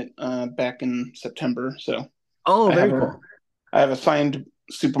sign it back in September. So Oh, I have very a cool. I have a signed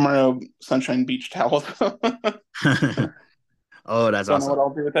Super Mario Sunshine Beach towel. Oh, that's Don't know awesome. what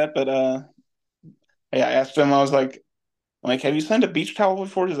I'll do with that, but yeah, I asked him. I was like, have you signed a beach towel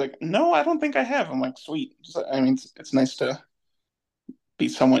before? He's like, no, I don't think I have. I'm like, sweet. I mean, it's nice to be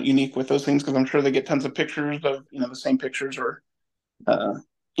somewhat unique with those things because I'm sure they get tons of pictures of the same pictures or uh,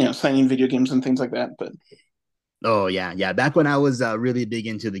 signing video games and things like that. But Oh yeah, yeah. Back when I was really big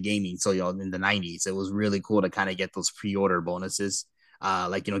into the gaming, so in the '90s, it was really cool to kind of get those pre-order bonuses.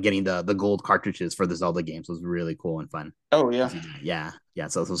 Like getting the gold cartridges for the Zelda games was really cool and fun oh to yeah, see that. Yeah, yeah.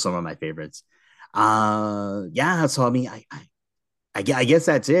 So those are some of my favorites. Yeah. So I mean, I guess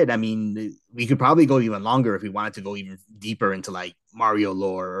that's it. I mean, we could probably go even longer if we wanted to go even deeper into like Mario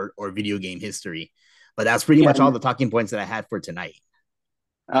lore or video game history. But that's pretty yeah. much all the talking points that I had for tonight.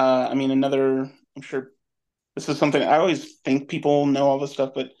 I mean, I'm sure this is something I always think people know all this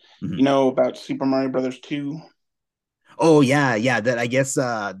stuff, but Mhm. about Super Mario Brothers 2. Oh yeah, yeah. That I guess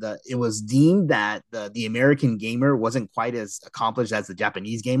the it was deemed that the American gamer wasn't quite as accomplished as the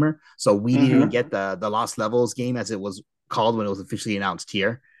Japanese gamer, so we didn't even Mm-hmm. get the Lost Levels game as it was called when it was officially announced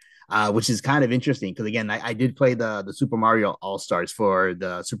here, which is kind of interesting because again, I did play the Super Mario All Stars for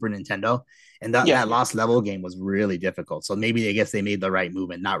the Super Nintendo, and that Yeah, Lost Level game was really difficult. So maybe I guess they made the right move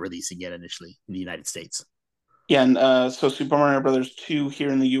and not releasing it initially in the United States. yeah, and so Super Mario Brothers 2 here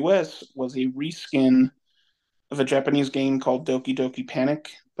in the US was a reskin of a Japanese game called Doki Doki Panic,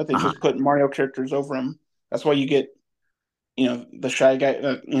 but they Uh-huh. just put Mario characters over them. That's why you get, the shy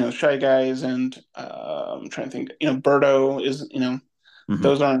guy, shy guys, and I'm trying to think, Birdo is,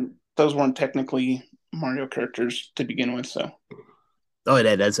 Mm-hmm. those weren't technically Mario characters to begin with. So Oh,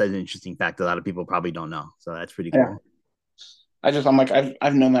 that's an interesting fact. A lot of people probably don't know, so that's pretty yeah, cool. I'm like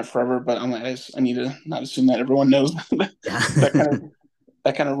I've known that forever, but I'm like I need to not assume that everyone knows Yeah.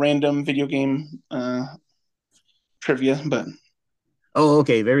 that kind of random video game trivia. But Oh,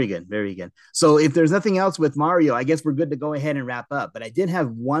 okay. Very good. Very good. So, if there's nothing else with Mario, I guess we're good to go ahead and wrap up. But I did have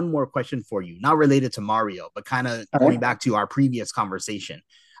one more question for you, not related to Mario, but kind of all going right, back to our previous conversation.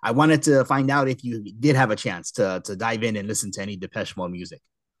 I wanted to find out if you did have a chance to dive in and listen to any Depeche Mode music.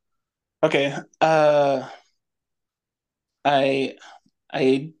 okay. I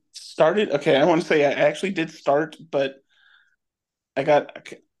I started. Okay, I want to say I actually did start, but I got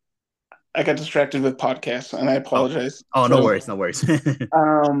I got distracted with podcasts, and I Oh, apologize. oh, no So worries, no worries.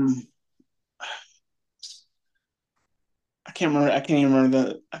 um, I can't remember. I can't even remember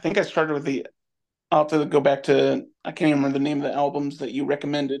the. I think I started with the. I'll have to go back to. I can't even remember the name of the albums that you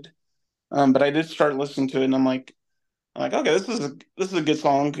recommended. But I did start listening to it, and I'm like, okay, this is a good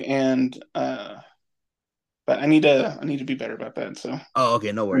song, and but I need to be better about that. So Oh,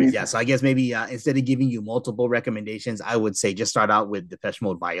 okay, no I worries. mean, Yeah, so I guess maybe instead of giving you multiple recommendations, I would say just start out with Depeche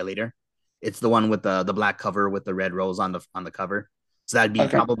Mode Violator. It's the one with the black cover with the red rose on the cover. So that'd be okay,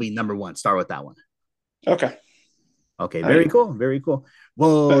 probably number one. Start with that one. okay, Okay, all right. very cool, very cool.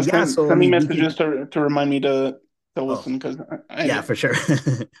 Well, yeah. So I Send me mean, we can. messages to remind me to Oh, listen because yeah, I for sure.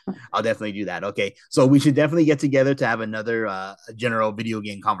 I'll definitely do that. Okay, so we should definitely get together to have another general video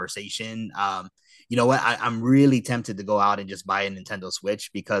game conversation. You know what? I'm really tempted to go out and just buy a Nintendo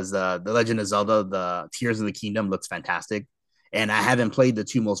Switch because the Legend of Zelda, the Tears of the Kingdom, looks fantastic, and I haven't played the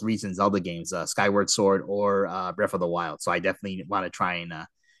two most recent Zelda games, Skyward Sword or Breath of the Wild. So I definitely want to try and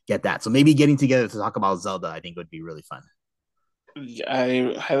get that. So maybe getting together to talk about Zelda, I think would be really fun.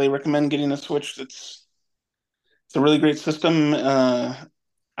 I highly recommend getting a Switch. It's a really great system.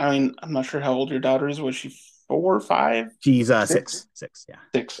 I mean, I'm not sure how old your daughter is. Was she 4, 5, She's 6, six. Yeah.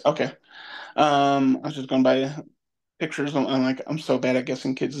 6? Okay. I was just going by pictures. I'm like, I'm so bad at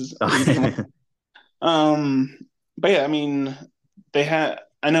guessing kids' ages. I'm like, um, but yeah, I mean,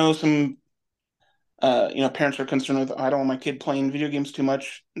 I know some, parents are concerned with, I don't want my kid playing video games too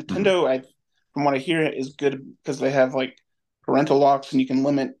much. Mhm, Nintendo, from what I hear, is good because they have like parental locks and you can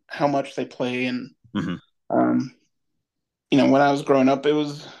limit how much they play. And, mhm, um, when I was growing up, it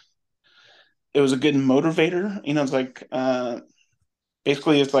was a good motivator. It's like,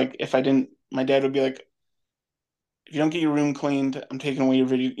 basically it's like if I didn't, my dad would be like, if you don't get your room cleaned, I'm taking away your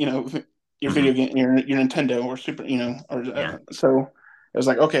video, your mhm. video game, your Nintendo or Super, or Yeah. so it was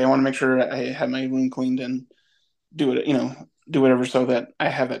like, okay, I want to make sure I have my room cleaned and do it, do whatever so that I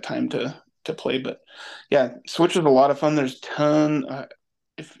have that time to play. But yeah, Switch is a lot of fun. There's ton.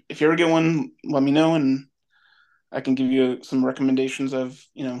 If you ever get one, let me know and I can give you some recommendations of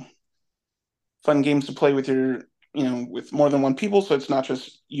fun games to play with with more than one people. So it's not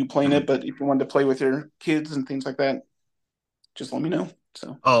just you playing it, Mhm. but if you want to play with your kids and things like that, just let me know.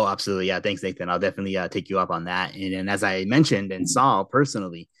 So Oh, absolutely. Yeah. Thanks, Nathan. I'll definitely take you up on that. And as I mentioned and saw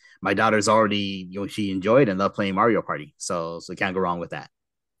personally, my daughter's already, she enjoyed and loved playing Mario Party. So can't go wrong with that.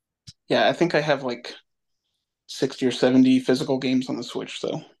 yeah, I think I have like 60 or 70 physical games on the Switch.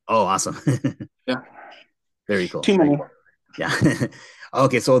 So Oh, awesome. yeah, Very cool. too Very many. cool. Yeah.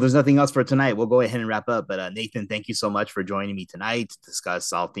 Okay. So there's nothing else for tonight. We'll go ahead and wrap up. But Nathan, thank you so much for joining me tonight to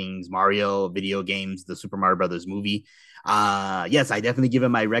discuss all things Mario, video games, the Super Mario Brothers movie. Yes, I definitely give it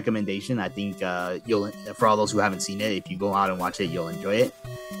my recommendation. I think you'll, for all those who haven't seen it, if you go out and watch it, you'll enjoy it.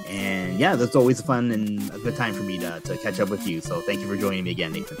 And yeah, that's always fun and a good time for me to catch up with you. So thank you for joining me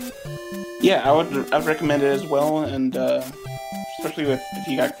again, Nathan. Yeah, I'd recommend it as well, and especially if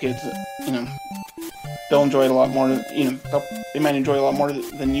you got kids, they'll enjoy it a lot more. They might enjoy it a lot more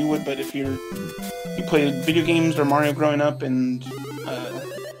than you would. But if you played video games or Mario growing up, and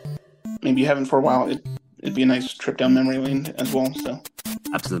maybe you haven't for a while, it'd be a nice trip down memory lane as well. So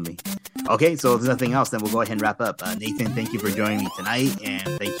absolutely. Okay, so if there's nothing else, then we'll go ahead and wrap up. Nathan, thank you for joining me tonight, and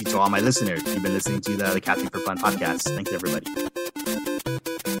thank you to all my listeners. You've been listening to the Casting for Fun podcast. Thanks, everybody.